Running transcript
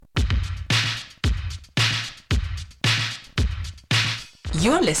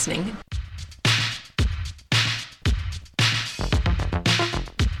You're listening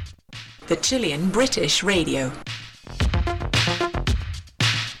the Chilean British Radio.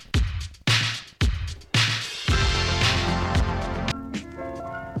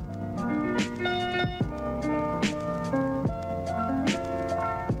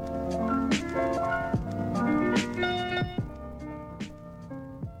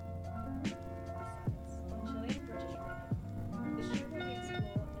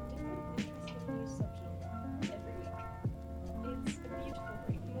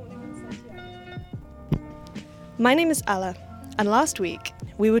 My name is Ella, and last week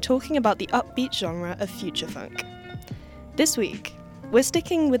we were talking about the upbeat genre of future funk. This week, we're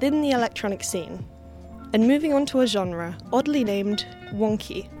sticking within the electronic scene and moving on to a genre oddly named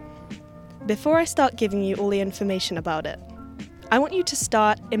wonky. Before I start giving you all the information about it, I want you to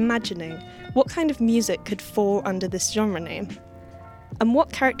start imagining what kind of music could fall under this genre name, and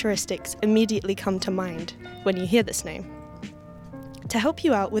what characteristics immediately come to mind when you hear this name. To help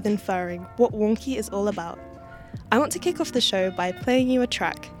you out with inferring what wonky is all about, I want to kick off the show by playing you a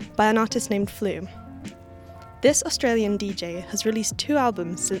track by an artist named Flume. This Australian DJ has released 2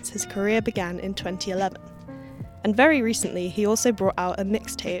 albums since his career began in 2011, and very recently he also brought out a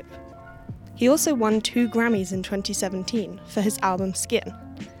mixtape. He also won 2 Grammys in 2017 for his album Skin,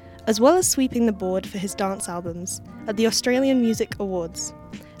 as well as sweeping the board for his dance albums at the Australian Music Awards,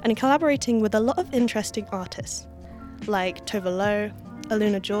 and collaborating with a lot of interesting artists, like Tove Lo,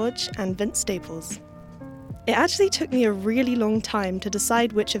 Aluna George and Vince Staples. It actually took me a really long time to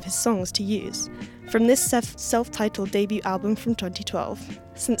decide which of his songs to use from this self-titled debut album from 2012,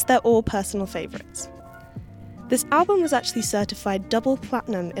 since they're all personal favourites. This album was actually certified double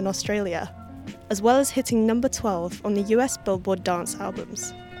platinum in Australia, as well as hitting number 12 on the US Billboard Dance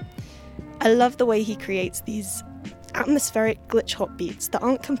Albums. I love the way he creates these atmospheric glitch hop beats that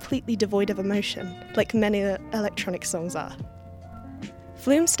aren't completely devoid of emotion, like many electronic songs are.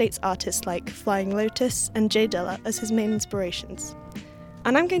 Flume states artists like Flying Lotus and Jay Dilla as his main inspirations,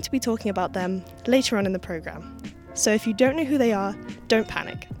 and I'm going to be talking about them later on in the programme, so if you don't know who they are, don't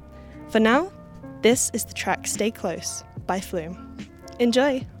panic. For now, this is the track Stay Close by Flume.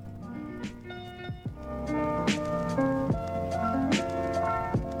 Enjoy!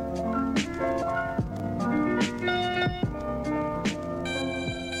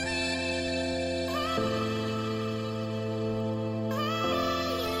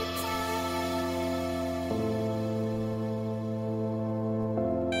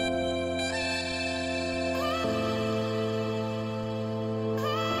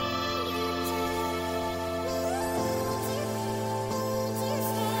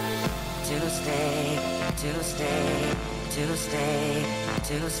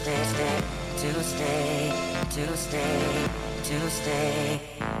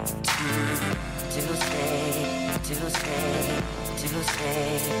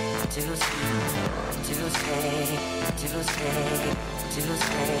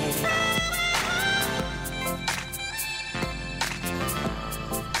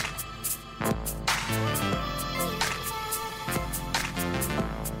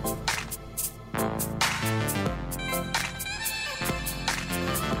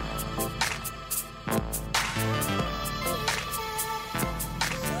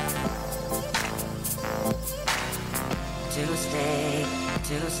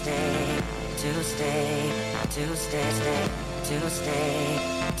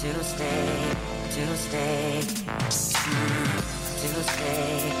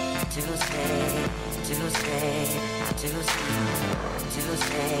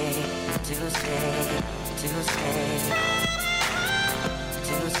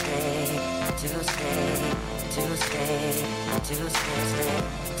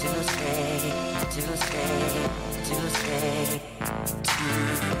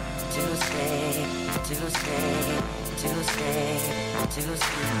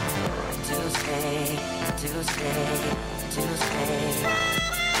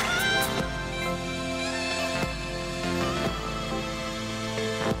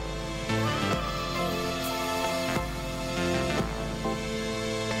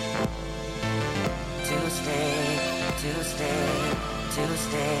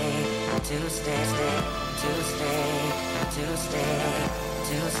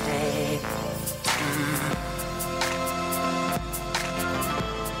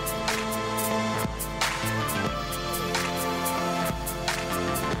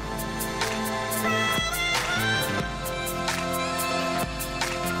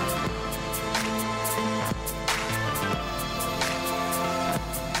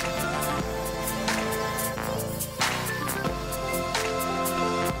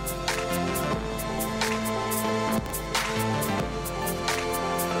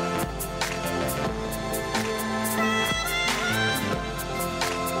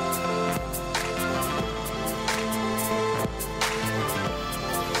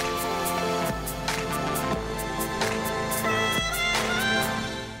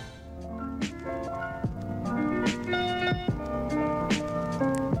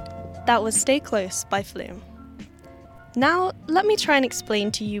 That was Stay Close by Flume. Now, let me try and explain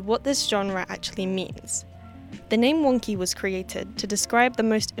to you what this genre actually means. The name wonky was created to describe the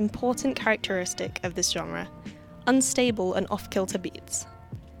most important characteristic of this genre: unstable and off-kilter beats.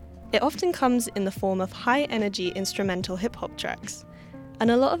 It often comes in the form of high-energy instrumental hip-hop tracks,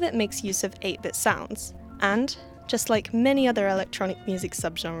 and a lot of it makes use of 8-bit sounds, and, just like many other electronic music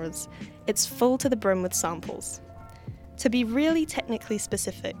subgenres, it's full to the brim with samples. To be really technically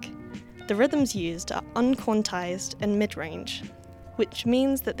specific, the rhythms used are unquantized and mid-range, which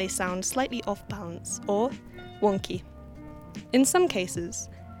means that they sound slightly off-balance or wonky. In some cases,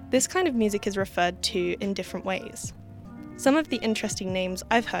 this kind of music is referred to in different ways. Some of the interesting names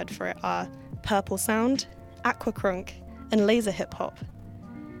I've heard for it are purple sound, aquacrunk, and laser hip-hop.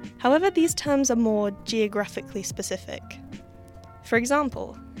 However, these terms are more geographically specific. For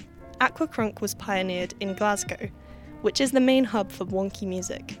example, aquacrunk was pioneered in Glasgow, which is the main hub for wonky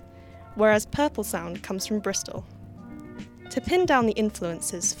music, whereas purple sound comes from Bristol. To pin down the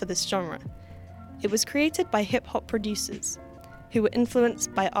influences for this genre, it was created by hip-hop producers, who were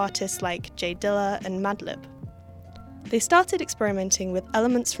influenced by artists like Jay Dilla and Madlib. They started experimenting with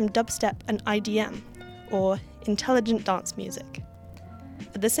elements from dubstep and IDM, or intelligent dance music.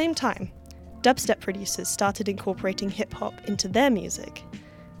 At the same time, dubstep producers started incorporating hip-hop into their music,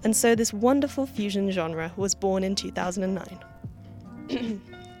 and so this wonderful fusion genre was born in 2009.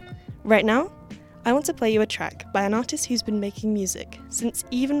 Right now, I want to play you a track by an artist who's been making music since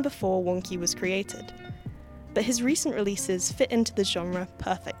even before wonky was created, but his recent releases fit into the genre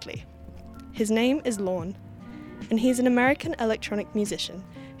perfectly. His name is Lorne, and he's an American electronic musician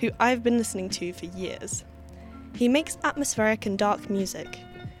who I've been listening to for years. He makes atmospheric and dark music,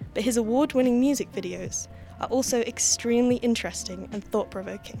 but his award-winning music videos are also extremely interesting and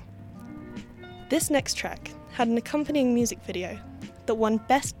thought-provoking. This next track had an accompanying music video that won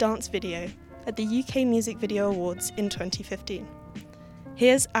Best Dance Video at the UK Music Video Awards in 2015.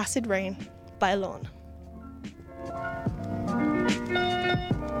 Here's Acid Rain by Lorne.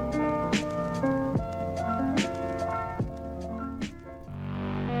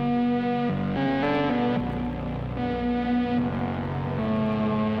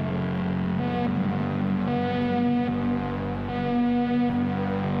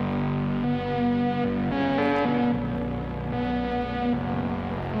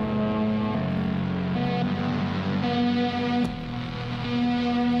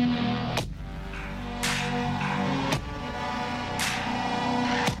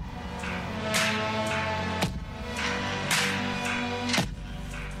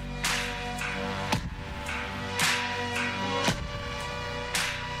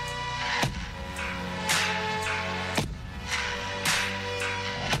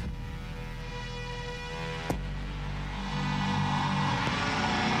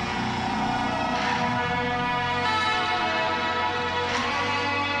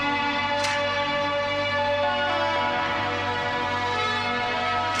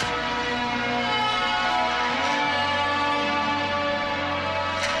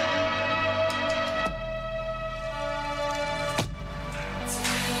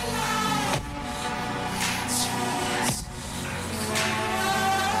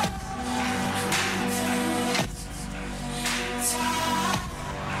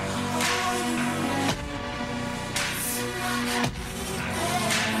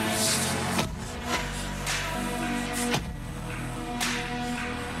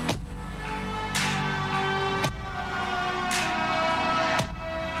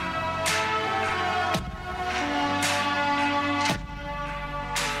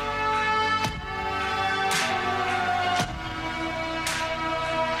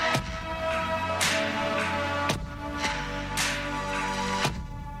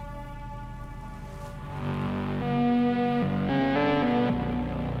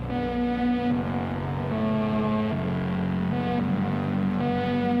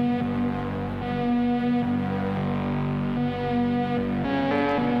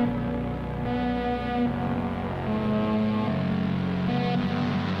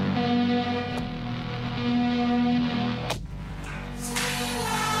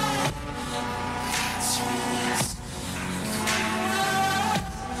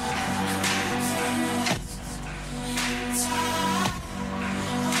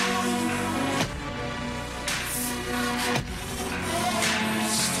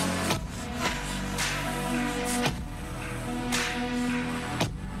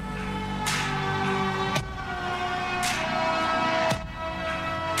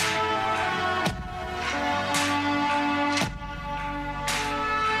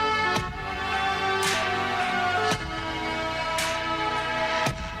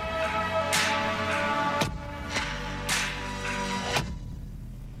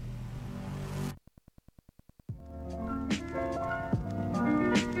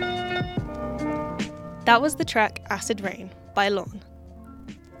 That was the track Acid Rain by Lorne.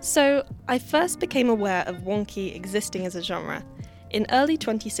 So, I first became aware of wonky existing as a genre in early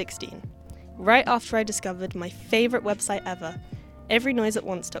 2016, right after I discovered my favourite website ever,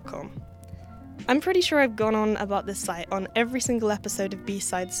 everynoiseatonce.com. I'm pretty sure I've gone on about this site on every single episode of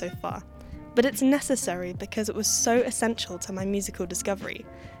B-Sides so far, but it's necessary because it was so essential to my musical discovery,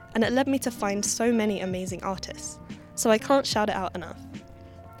 and it led me to find so many amazing artists, so I can't shout it out enough.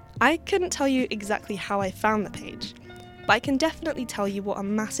 I couldn't tell you exactly how I found the page, but I can definitely tell you what a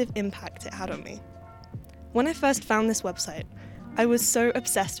massive impact it had on me. When I first found this website, I was so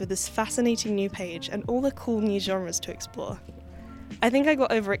obsessed with this fascinating new page and all the cool new genres to explore. I think I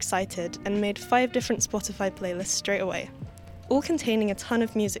got overexcited and made 5 different Spotify playlists straight away, all containing a ton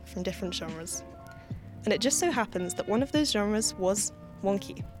of music from different genres. And it just so happens that one of those genres was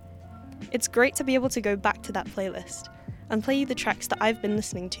wonky. It's great to be able to go back to that playlist and play you the tracks that I've been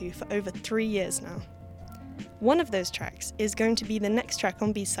listening to for over 3 years now. One of those tracks is going to be the next track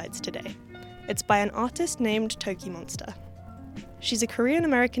on B-Sides today. It's by an artist named Toki Monster. She's a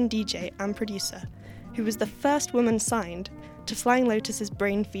Korean-American DJ and producer who was the first woman signed to Flying Lotus's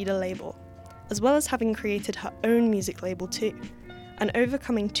Brain Feeder label, as well as having created her own music label too, and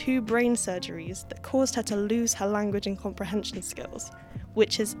overcoming 2 brain surgeries that caused her to lose her language and comprehension skills,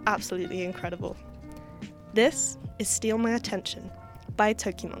 which is absolutely incredible. This is Steal My Attention by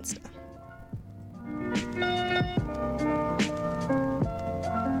Toki Monster.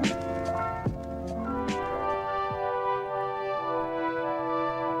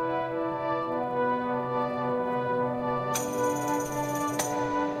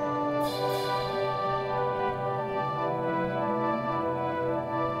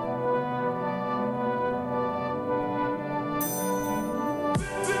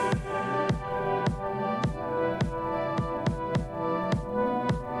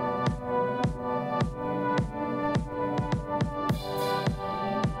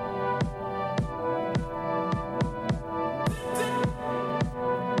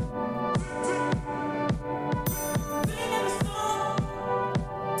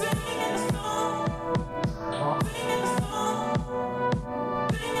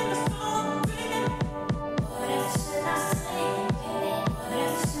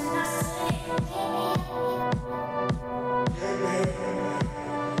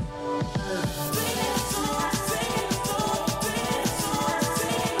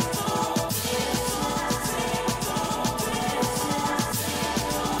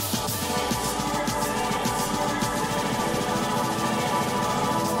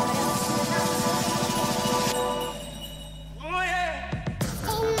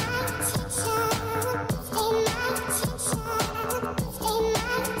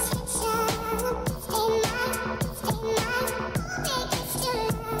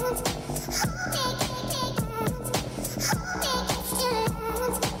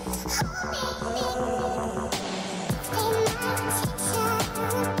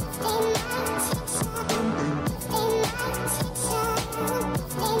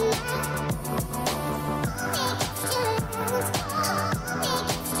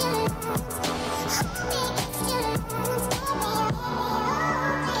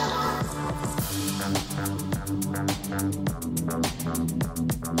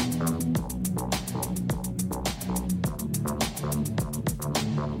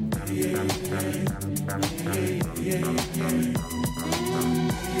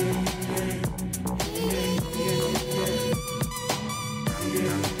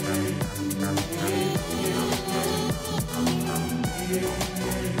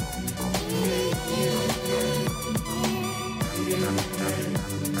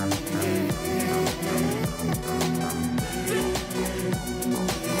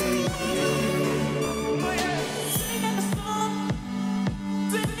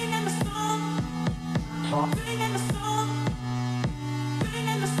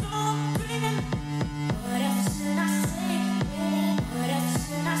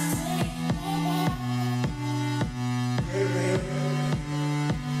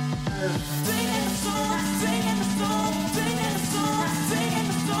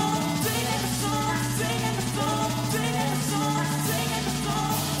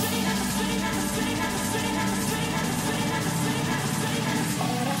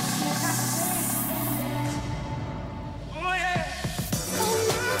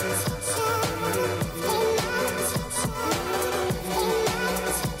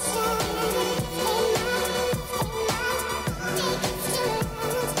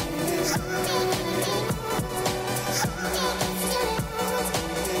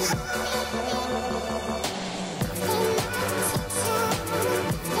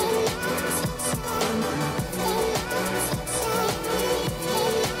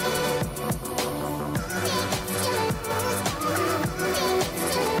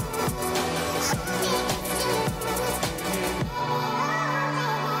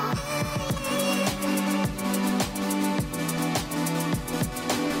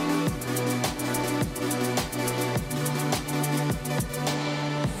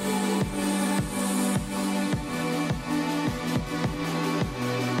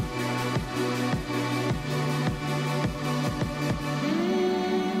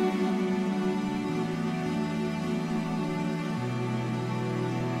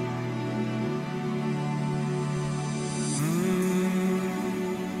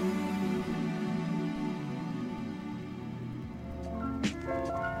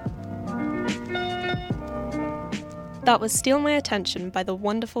 That was Steal My Attention by the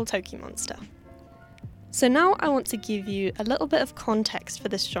wonderful Toki Monster. So now I want to give you a little bit of context for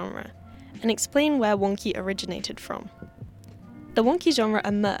this genre and explain where wonky originated from. The wonky genre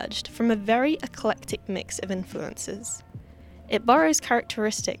emerged from a very eclectic mix of influences. It borrows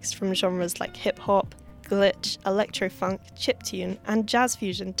characteristics from genres like hip-hop, glitch, electro-funk, chiptune, and jazz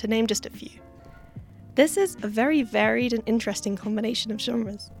fusion, to name just a few. This is a very varied and interesting combination of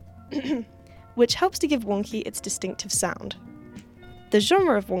genres, which helps to give wonky its distinctive sound. The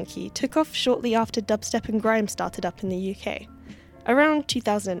genre of wonky took off shortly after dubstep and grime started up in the UK, around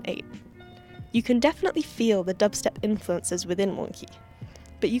 2008. You can definitely feel the dubstep influences within wonky,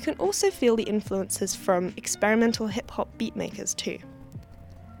 but you can also feel the influences from experimental hip-hop beatmakers too.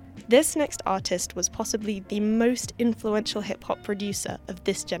 This next artist was possibly the most influential hip-hop producer of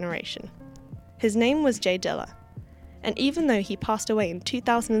this generation. His name was J Dilla, and even though he passed away in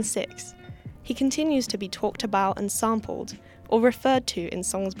 2006, he continues to be talked about and sampled or referred to in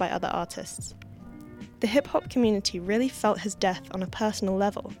songs by other artists. The hip-hop community really felt his death on a personal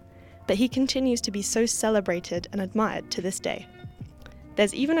level, but he continues to be so celebrated and admired to this day.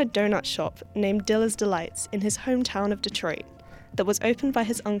 There's even a donut shop named Dilla's Delights in his hometown of Detroit that was opened by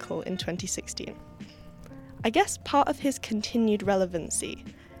his uncle in 2016. I guess part of his continued relevancy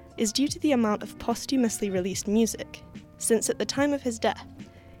is due to the amount of posthumously released music, since at the time of his death,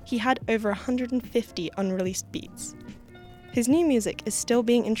 he had over 150 unreleased beats. His new music is still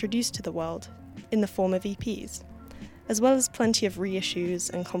being introduced to the world in the form of EPs, as well as plenty of reissues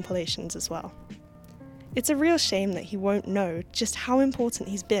and compilations as well. It's a real shame that he won't know just how important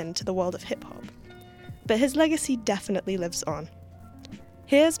he's been to the world of hip-hop, but his legacy definitely lives on.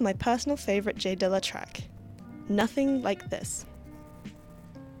 Here's my personal favourite J Dilla track, Nothing Like This.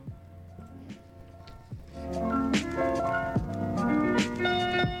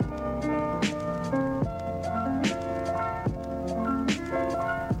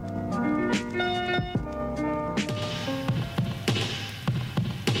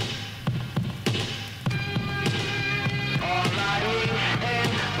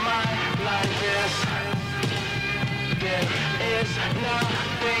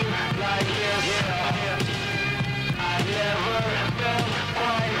 Nothing like this. I never felt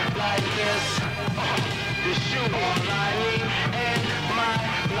quite like this. The shoe all I need in my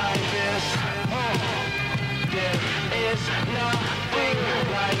life is. There is nothing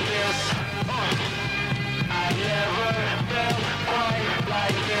like this. I never felt quite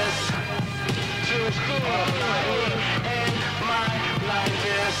like this. To school all I need in my life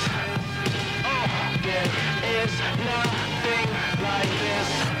is. There is nothing like this.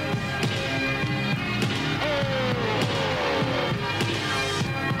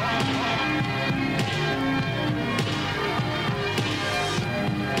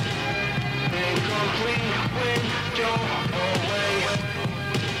 Incomplete when you're away.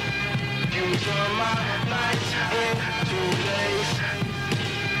 You turn my nights into days.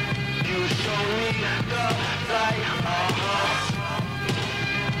 You show me the light.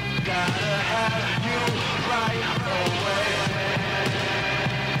 Gotta have you right away.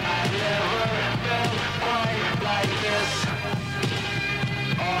 I never felt quite like this.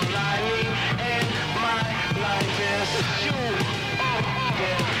 All I need in my life is you.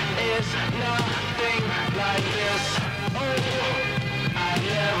 There is nothing like this. I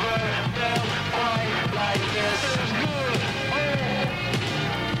never felt quite like this.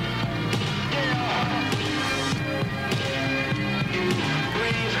 You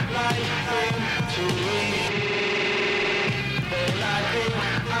breathe life into me, and I think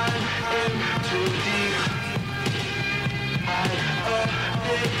I'm in too deep. I'm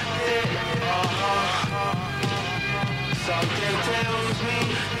addicted, Something tells me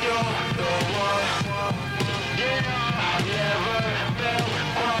you're the one. I never felt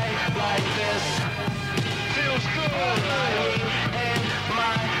quite like this. Feels good. All I need in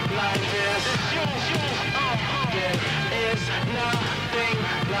my life is you. There is nothing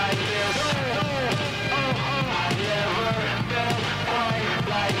like this. I never felt quite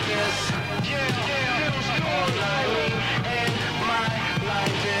like this. All I need in my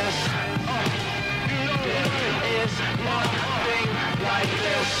life is. There is nothing like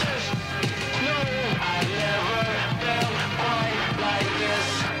this. I never felt quite like this.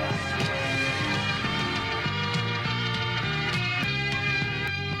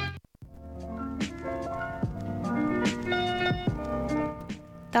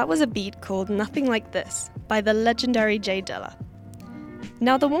 That was a beat called Nothing Like This by the legendary J Dilla.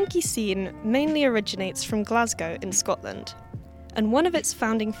 Now, the wonky scene mainly originates from Glasgow in Scotland, and one of its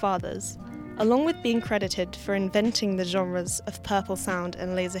founding fathers, along with being credited for inventing the genres of purple sound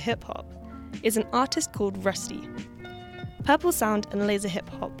and laser hip-hop, is an artist called Rusty. Purple sound and laser hip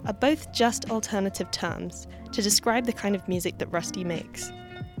hop are both just alternative terms to describe the kind of music that Rusty makes.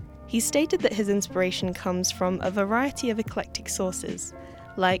 He stated that his inspiration comes from a variety of eclectic sources,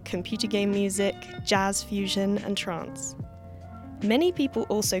 like computer game music, jazz fusion, and trance. Many people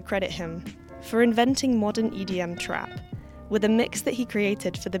also credit him for inventing modern EDM trap, with a mix that he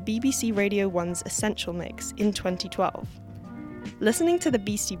created for the BBC Radio 1's Essential Mix in 2012. Listening to the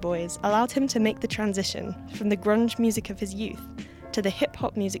Beastie Boys allowed him to make the transition from the grunge music of his youth to the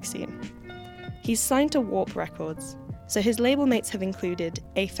hip-hop music scene. He's signed to Warp Records, so his label mates have included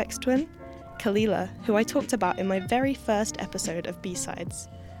Aphex Twin, Kalila, who I talked about in my very first episode of B-Sides,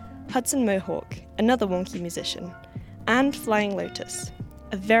 Hudson Mohawk, another wonky musician, and Flying Lotus,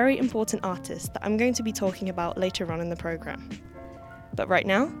 a very important artist that I'm going to be talking about later on in the programme. But right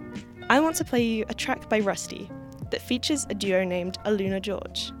now, I want to play you a track by Rusty that features a duo named Aluna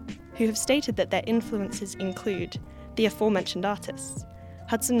George, who have stated that their influences include the aforementioned artists,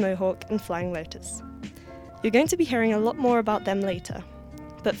 Hudson Mohawk and Flying Lotus. You're going to be hearing a lot more about them later,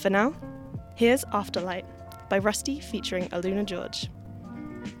 but for now, here's Afterlight by Rusty featuring Aluna George.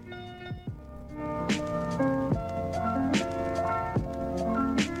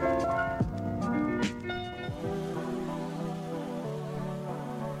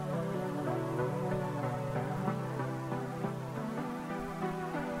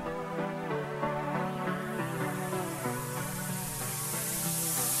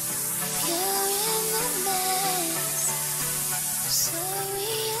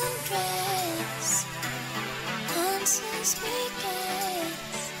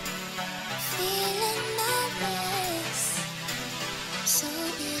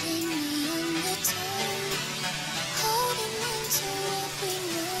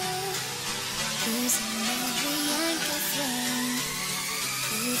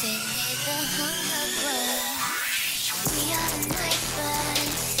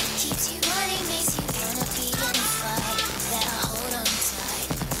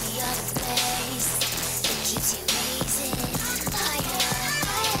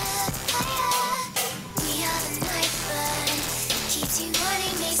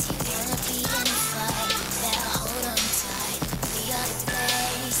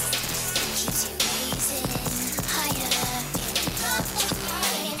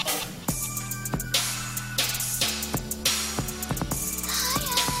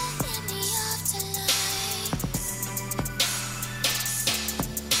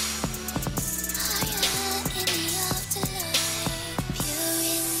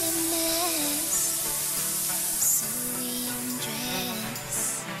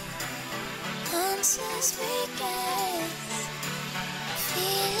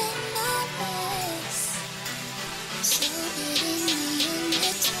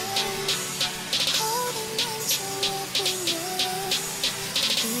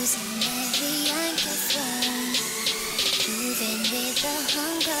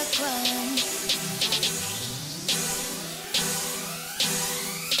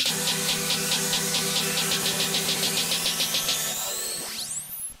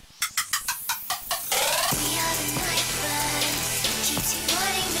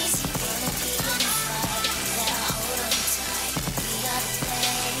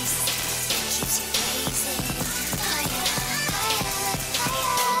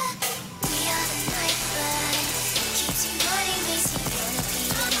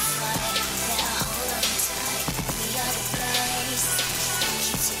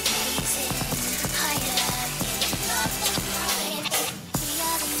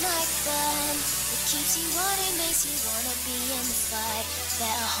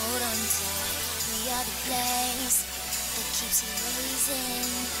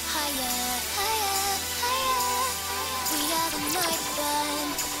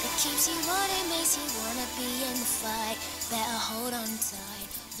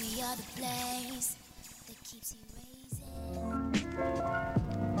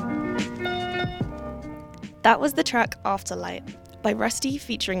 That was the track Afterlight by Rusty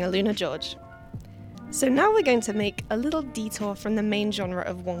featuring Aluna George. So now we're going to make a little detour from the main genre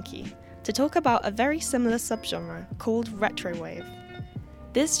of wonky to talk about a very similar subgenre called retrowave.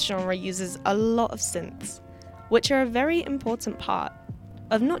 This genre uses a lot of synths, which are a very important part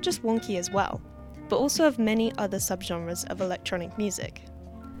of not just wonky as well, but also of many other subgenres of electronic music.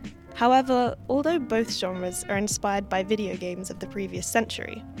 However, although both genres are inspired by video games of the previous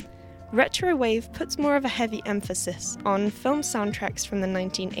century, retrowave puts more of a heavy emphasis on film soundtracks from the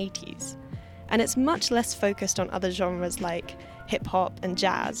 1980s, and it's much less focused on other genres like hip-hop and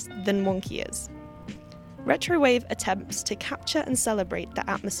jazz than wonky is. Retrowave attempts to capture and celebrate the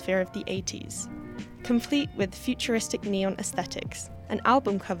atmosphere of the 80s, complete with futuristic neon aesthetics and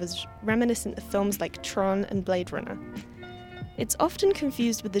album covers reminiscent of films like Tron and Blade Runner. It's often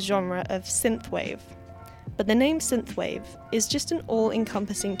confused with the genre of synthwave, but the name synthwave is just an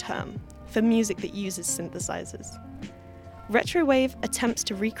all-encompassing term for music that uses synthesizers. Retrowave attempts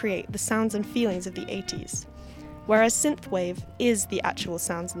to recreate the sounds and feelings of the 80s, whereas synthwave is the actual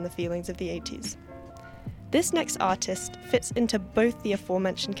sounds and the feelings of the 80s. This next artist fits into both the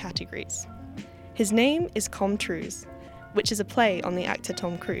aforementioned categories. His name is Com Truise, which is a play on the actor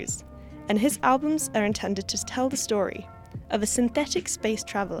Tom Cruise, and his albums are intended to tell the story of a synthetic space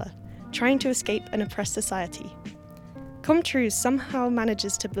traveller trying to escape an oppressed society. Com Truise somehow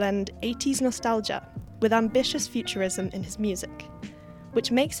manages to blend 80s nostalgia with ambitious futurism in his music,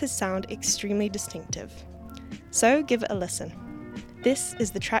 which makes his sound extremely distinctive. So give it a listen. This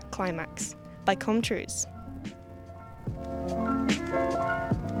is the track Climax by Com Truise.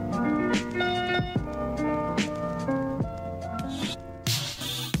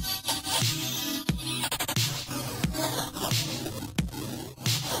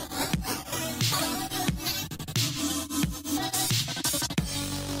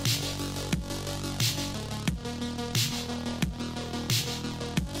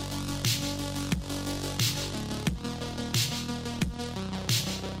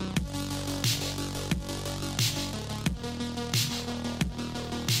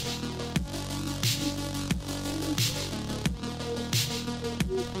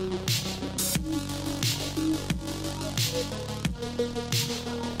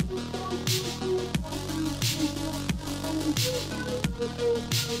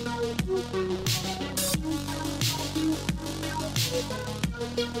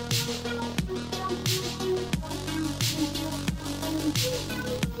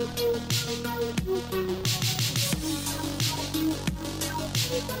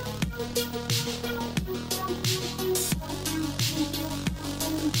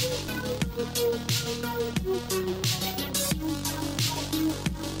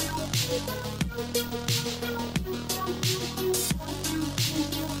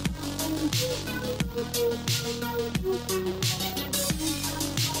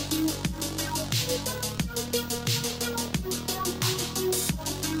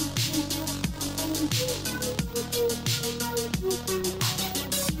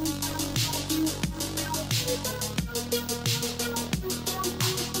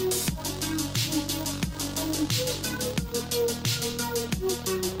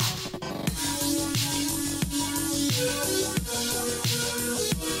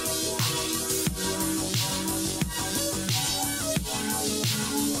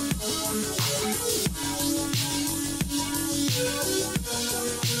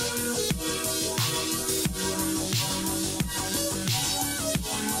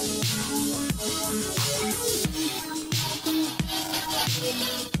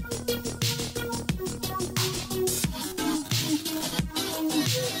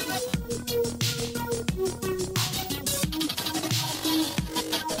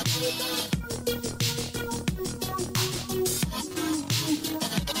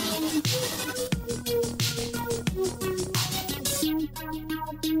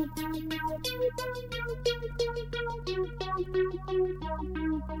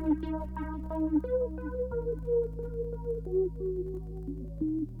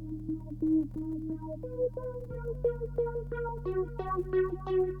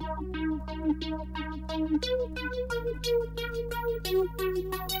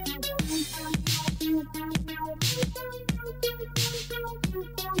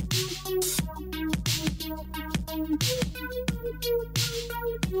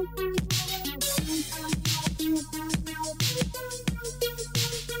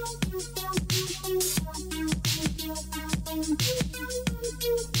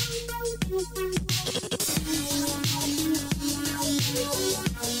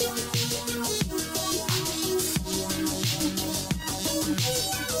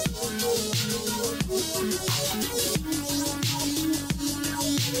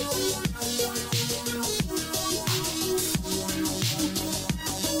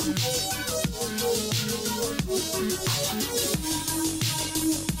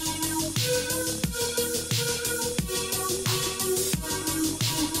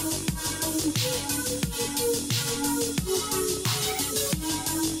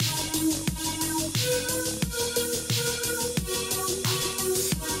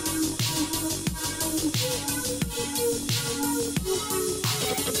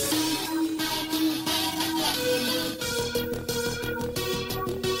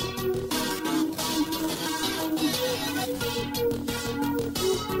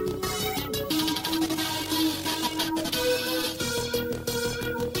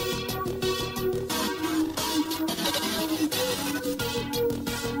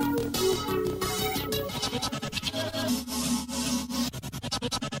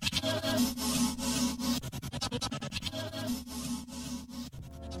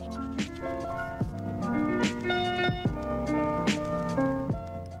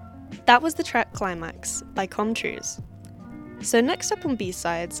 That was the track Climax by Comtrues. So next up on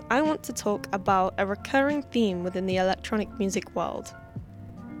B-Sides, I want to talk about a recurring theme within the electronic music world.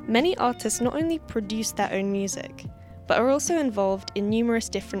 Many artists not only produce their own music, but are also involved in numerous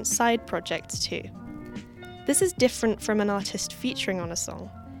different side projects too. This is different from an artist featuring on a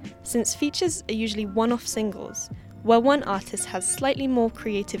song, since features are usually one-off singles, where one artist has slightly more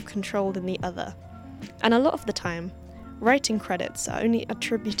creative control than the other, and a lot of the time, writing credits are only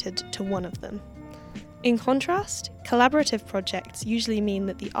attributed to one of them. In contrast, collaborative projects usually mean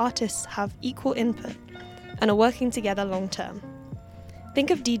that the artists have equal input and are working together long term.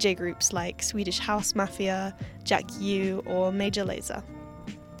 Think of DJ groups like Swedish House Mafia, Jack U, or Major Lazer.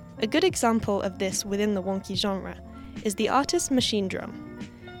 A good example of this within the wonky genre is the artist Machine Drum,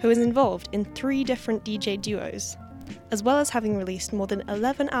 who is involved in 3 different DJ duos, as well as having released more than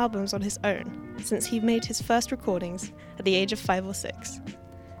 11 albums on his own since he made his first recordings at the age of 5 or 6.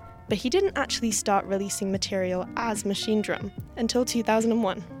 But he didn't actually start releasing material as Machine Drum until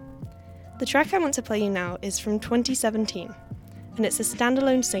 2001. The track I want to play you now is from 2017, and it's a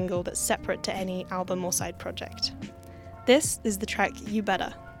standalone single that's separate to any album or side project. This is the track You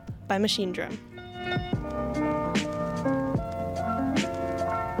Better by Machine Drum.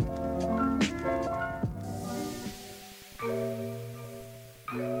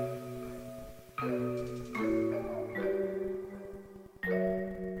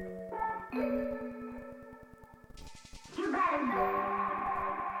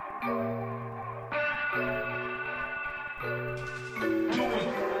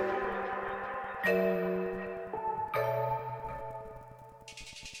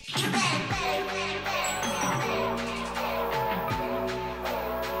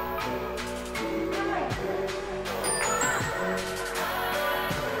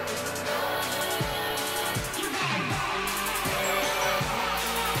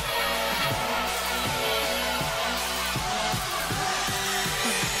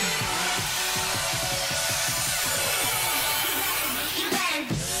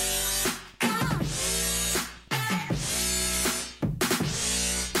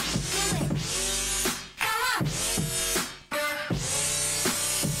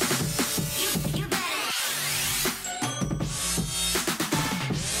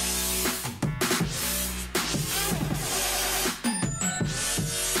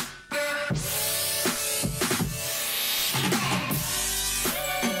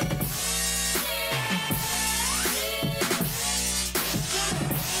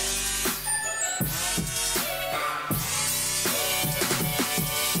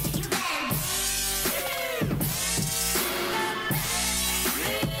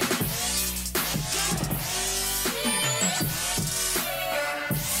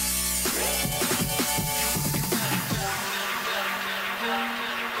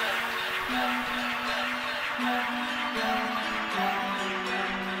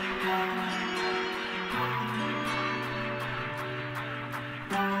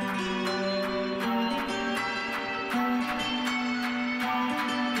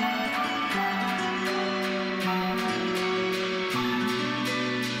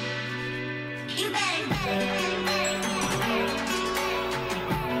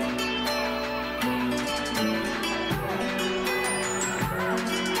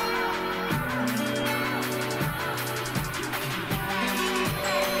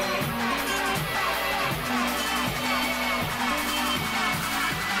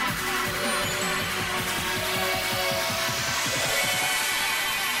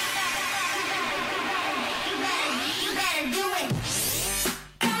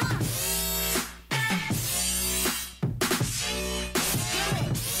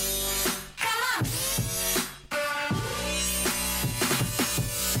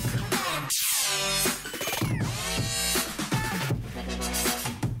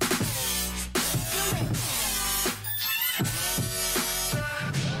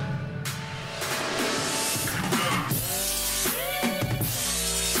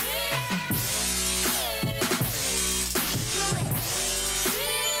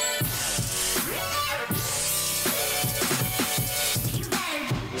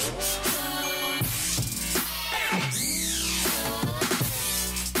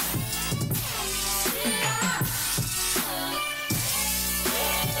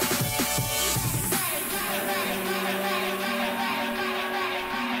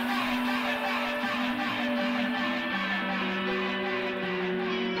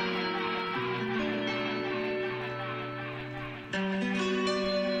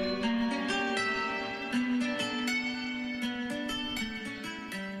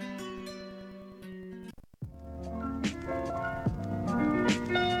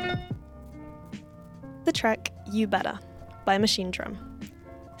 You Better by Machine Drum.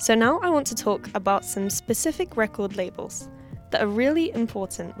 So now I want to talk about some specific record labels that are really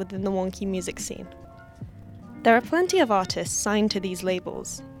important within the wonky music scene. There are plenty of artists signed to these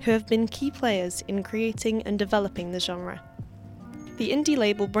labels who have been key players in creating and developing the genre. The indie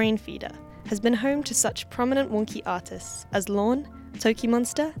label Brainfeeder has been home to such prominent wonky artists as Lorne, Toki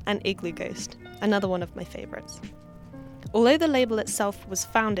Monster, and Igloo Ghost, another one of my favourites. Although the label itself was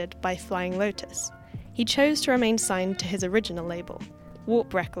founded by Flying Lotus, he chose to remain signed to his original label,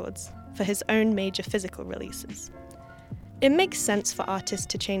 Warp Records, for his own major physical releases. It makes sense for artists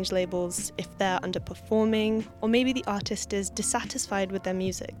to change labels if they're underperforming, or maybe the artist is dissatisfied with their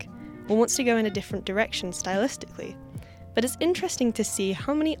music, or wants to go in a different direction stylistically. But it's interesting to see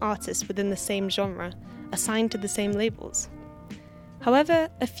how many artists within the same genre are signed to the same labels. However,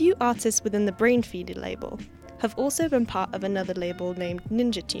 a few artists within the Brainfeeder label have also been part of another label named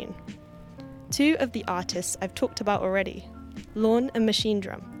Ninja Tune. Two of the artists I've talked about already, Lorne and Machine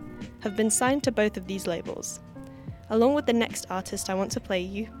Drum, have been signed to both of these labels, along with the next artist I want to play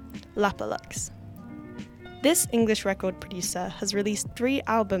you, Lapalux. This English record producer has released 3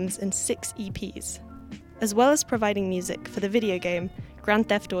 albums and 6 EPs, as well as providing music for the video game Grand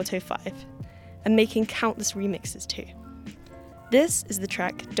Theft Auto 5, and making countless remixes too. This is the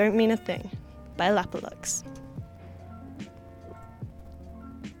track Don't Mean a Thing by Lapalux.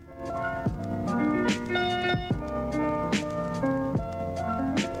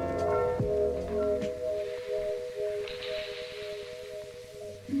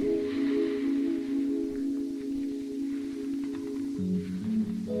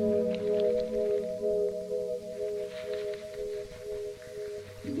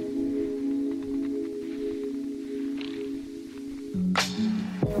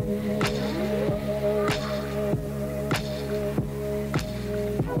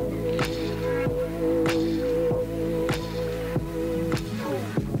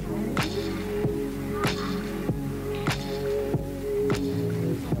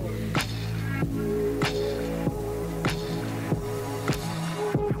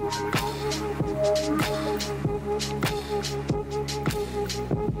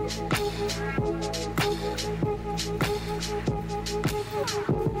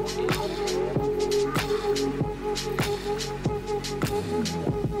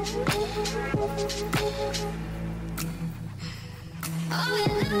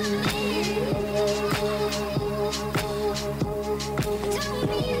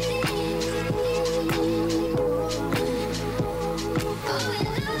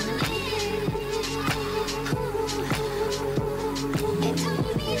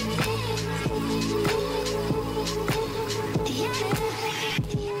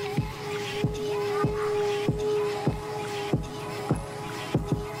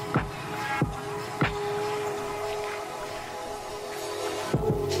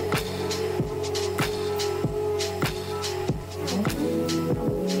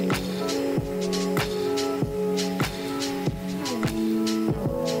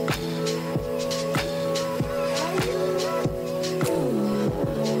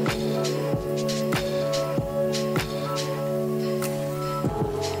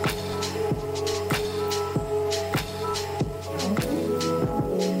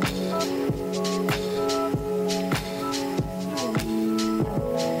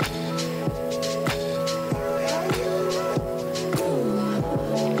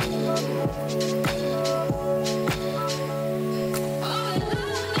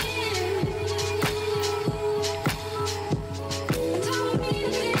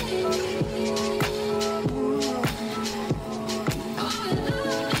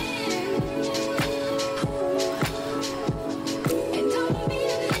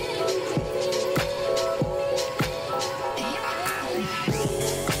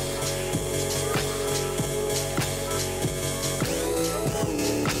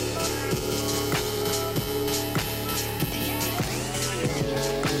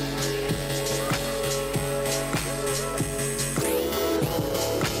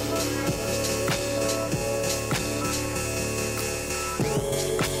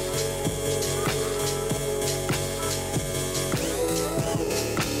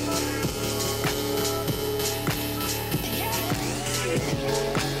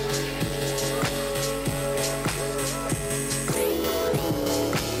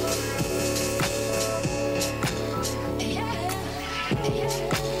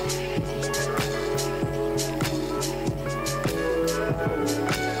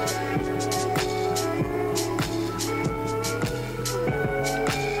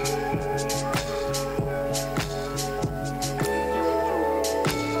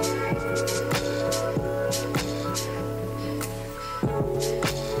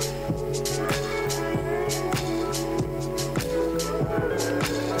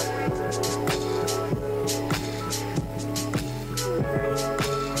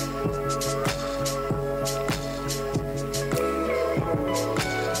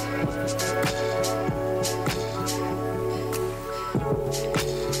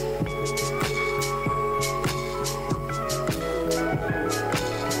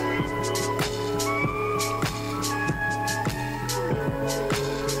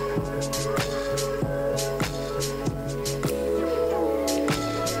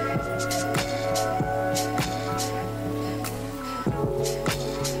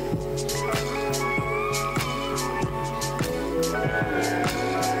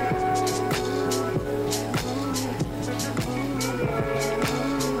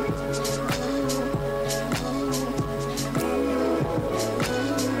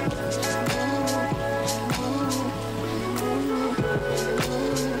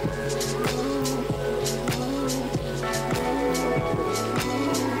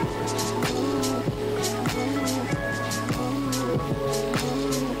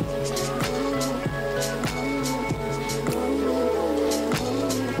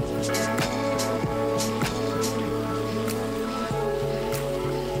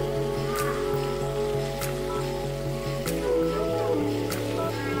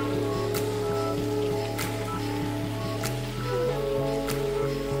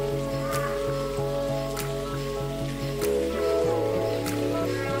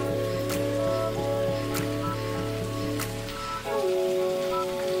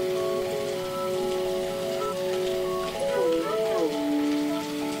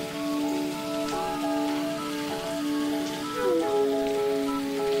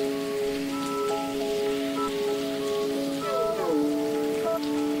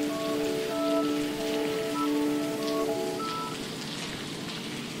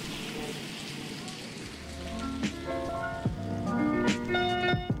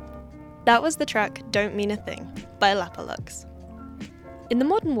 That was the track Don't Mean a Thing by Lapalux. In the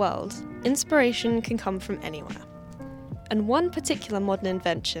modern world, inspiration can come from anywhere. And one particular modern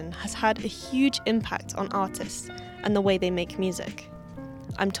invention has had a huge impact on artists and the way they make music.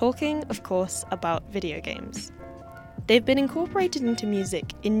 I'm talking, of course, about video games. They've been incorporated into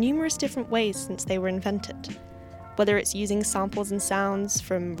music in numerous different ways since they were invented, whether it's using samples and sounds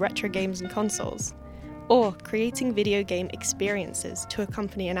from retro games and consoles, or creating video game experiences to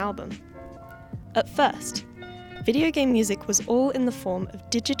accompany an album. At first, video game music was all in the form of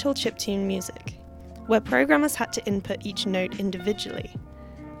digital chiptune music, where programmers had to input each note individually,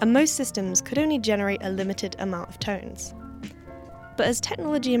 and most systems could only generate a limited amount of tones. But as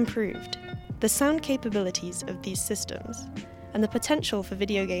technology improved, the sound capabilities of these systems and the potential for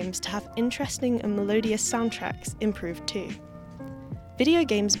video games to have interesting and melodious soundtracks improved too. Video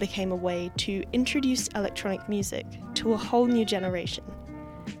games became a way to introduce electronic music to a whole new generation.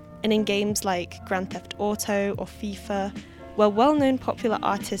 And in games like Grand Theft Auto or FIFA, where well-known popular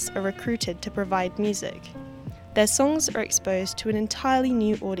artists are recruited to provide music, their songs are exposed to an entirely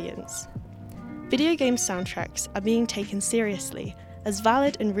new audience. Video game soundtracks are being taken seriously as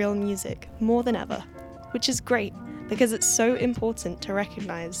valid and real music more than ever, which is great because it's so important to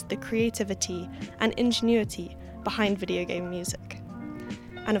recognise the creativity and ingenuity behind video game music.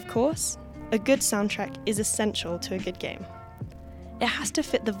 And of course, a good soundtrack is essential to a good game. It has to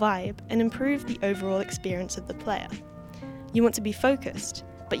fit the vibe and improve the overall experience of the player. You want to be focused,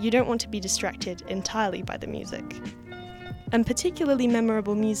 but you don't want to be distracted entirely by the music. And particularly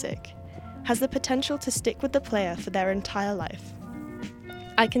memorable music has the potential to stick with the player for their entire life.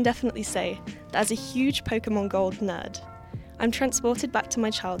 I can definitely say that as a huge Pokemon Gold nerd, I'm transported back to my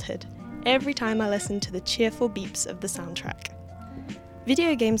childhood every time I listen to the cheerful beeps of the soundtrack.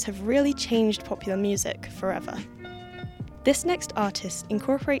 Video games have really changed popular music forever. This next artist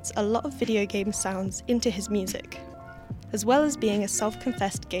incorporates a lot of video game sounds into his music, as well as being a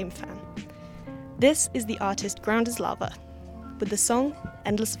self-confessed game fan. This is the artist Ground is Lava, with the song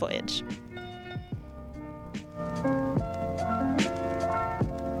Endless Voyage.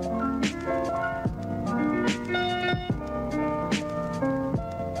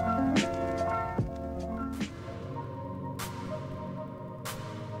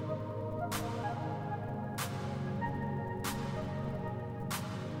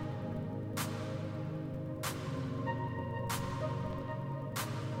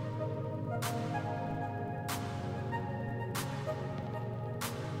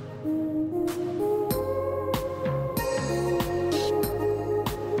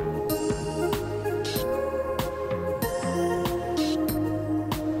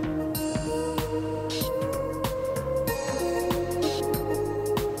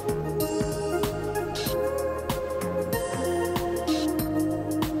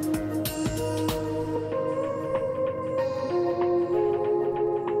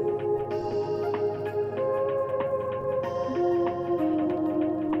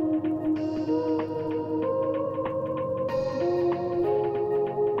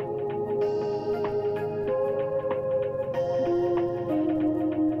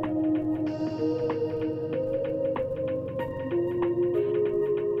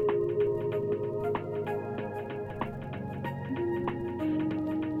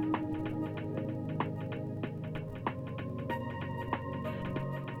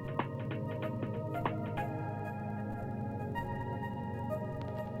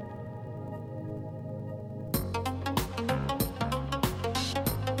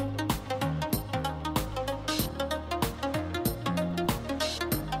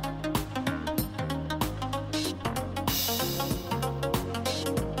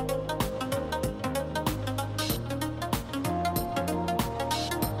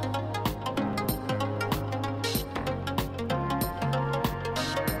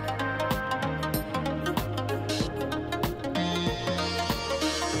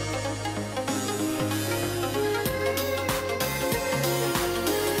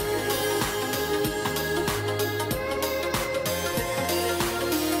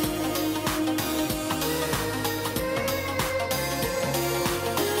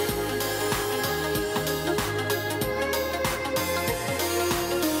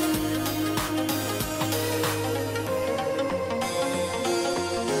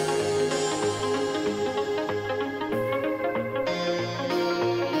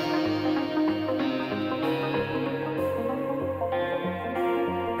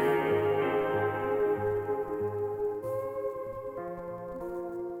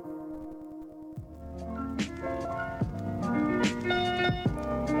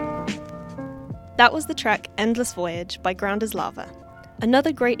 That was the track Endless Voyage by Ground is Lava,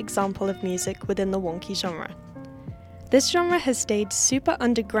 another great example of music within the wonky genre. This genre has stayed super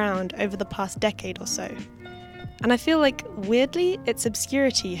underground over the past decade or so, and I feel like, weirdly, its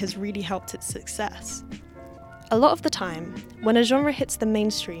obscurity has really helped its success. A lot of the time, when a genre hits the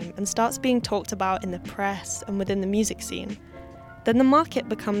mainstream and starts being talked about in the press and within the music scene, then the market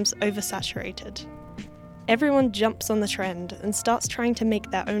becomes oversaturated. Everyone jumps on the trend and starts trying to make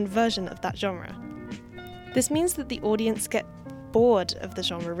their own version of that genre. This means that the audience get bored of the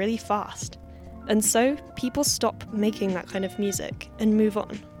genre really fast, and so people stop making that kind of music and move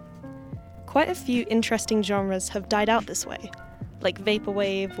on. Quite a few interesting genres have died out this way, like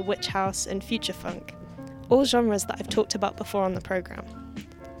vaporwave, witch house, and future funk, all genres that I've talked about before on the programme.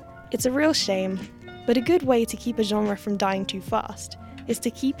 It's a real shame, but a good way to keep a genre from dying too fast is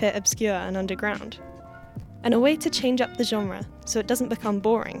to keep it obscure and underground. And a way to change up the genre so it doesn't become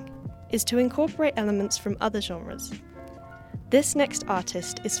boring is to incorporate elements from other genres. This next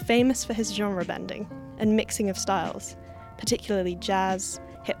artist is famous for his genre bending and mixing of styles, particularly jazz,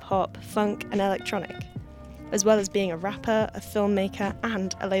 hip-hop, funk, and electronic, as well as being a rapper, a filmmaker,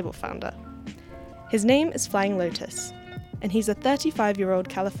 and a label founder. His name is Flying Lotus, and he's a 35-year-old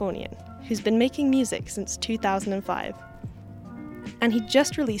Californian who's been making music since 2005. And he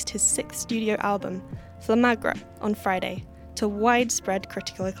just released his 6th studio album, Flamagra, on Friday, to widespread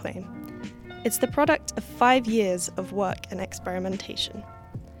critical acclaim. It's the product of 5 years of work and experimentation.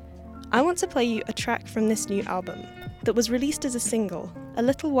 I want to play you a track from this new album that was released as a single a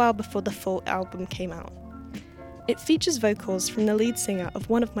little while before the full album came out. It features vocals from the lead singer of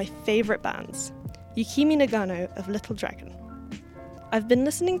one of my favourite bands, Yukimi Nagano of Little Dragon. I've been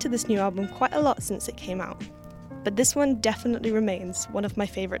listening to this new album quite a lot since it came out, but this one definitely remains one of my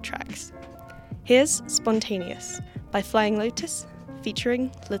favourite tracks. Here's Spontaneous by Flying Lotus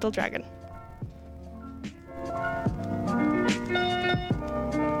featuring Little Dragon.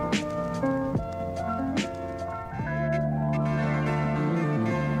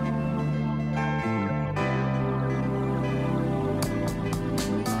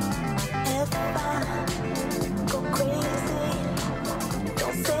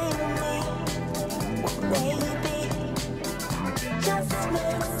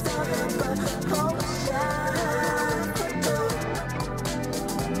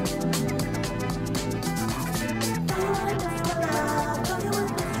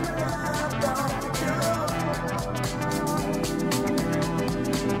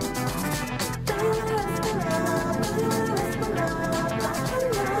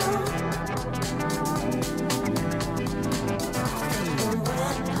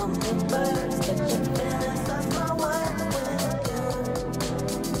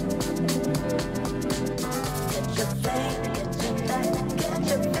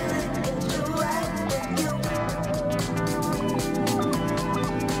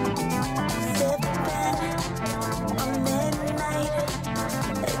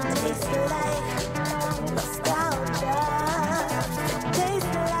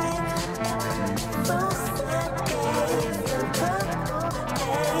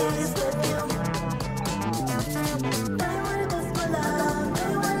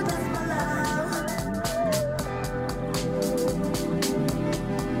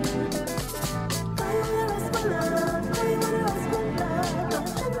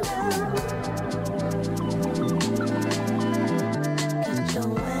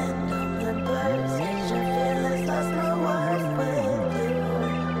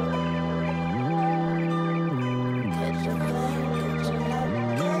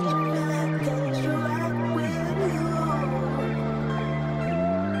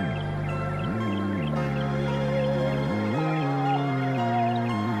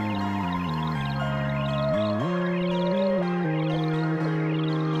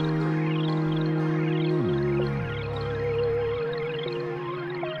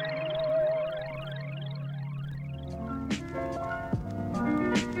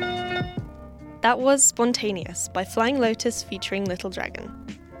 That was Spontaneous by Flying Lotus featuring Little Dragon.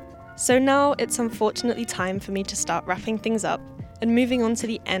 So now it's unfortunately time for me to start wrapping things up and moving on to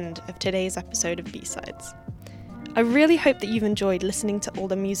the end of today's episode of B-Sides. I really hope that you've enjoyed listening to all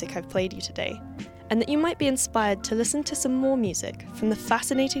the music I've played you today, and that you might be inspired to listen to some more music from the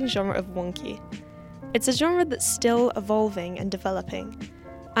fascinating genre of wonky. It's a genre that's still evolving and developing,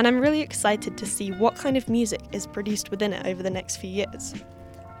 and I'm really excited to see what kind of music is produced within it over the next few years,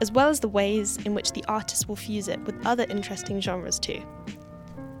 as well as the ways in which the artists will fuse it with other interesting genres too.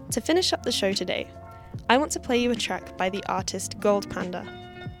 To finish up the show today, I want to play you a track by the artist Gold Panda.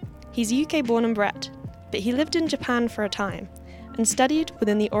 He's UK born and bred, but he lived in Japan for a time and studied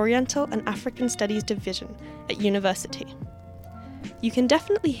within the Oriental and African Studies division at university. you can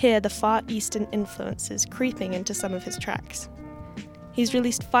definitely hear the Far Eastern influences creeping into some of his tracks. He's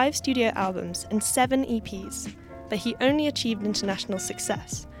released 5 studio albums and 7 EPs, but he only achieved international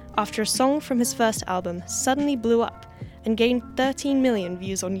success after a song from his first album suddenly blew up and gained 13 million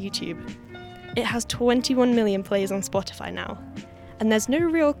views on YouTube. It has 21 million plays on Spotify now, and there's no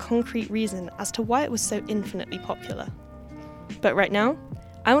real concrete reason as to why it was so infinitely popular. But right now,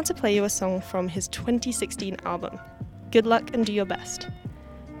 I want to play you a song from his 2016 album, Good Luck and Do Your Best.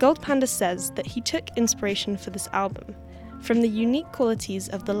 Gold Panda says that he took inspiration for this album from the unique qualities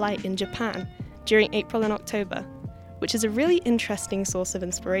of the light in Japan during April and October, which is a really interesting source of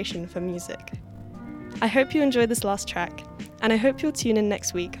inspiration for music. I hope you enjoy this last track, and I hope you'll tune in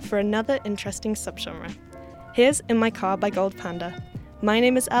next week for another interesting subgenre. Here's In My Car by Gold Panda. My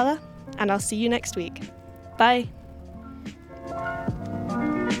name is Ella, and I'll see you next week. Bye!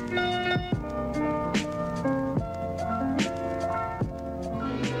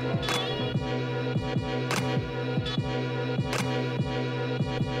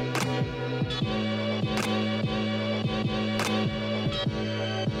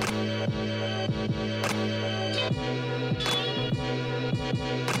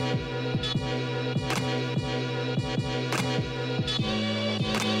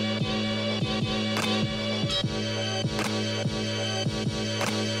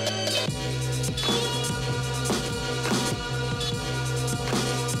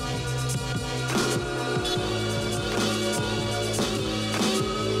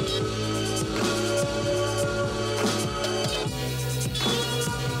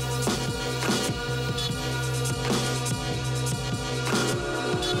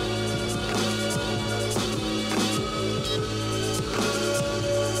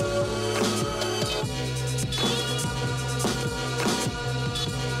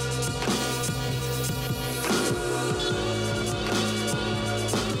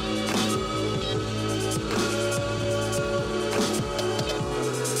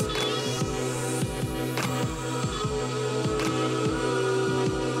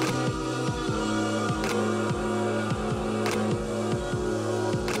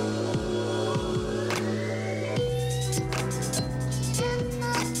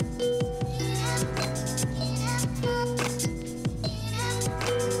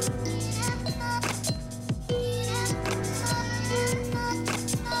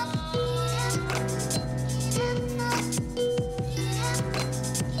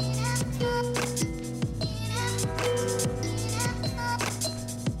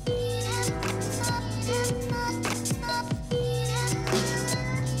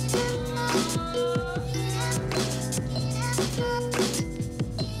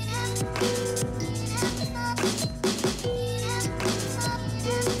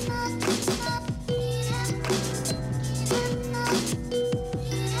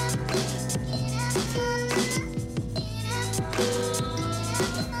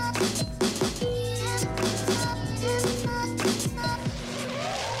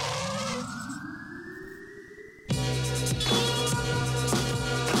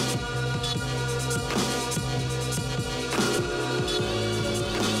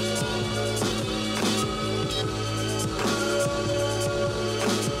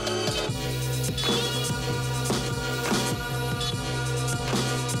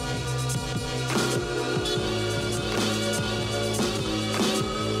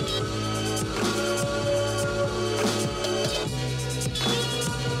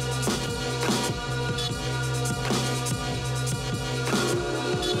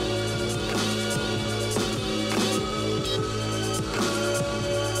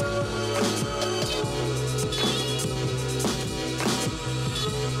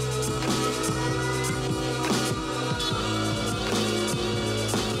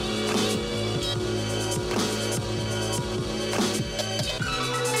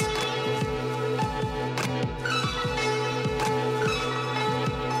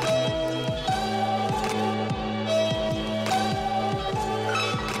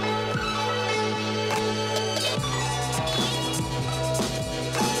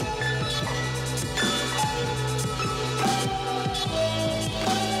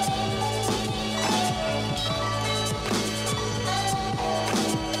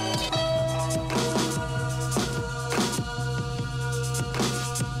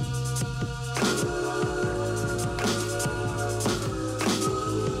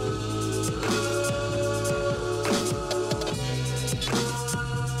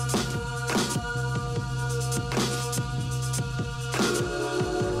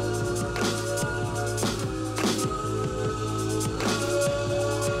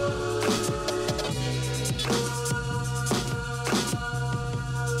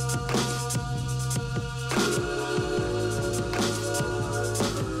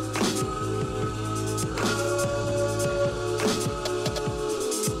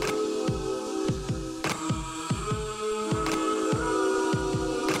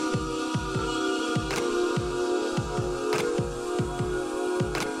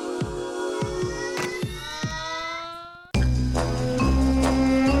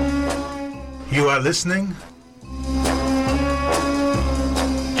 You are listening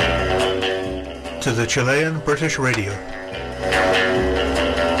to the Chilean British Radio.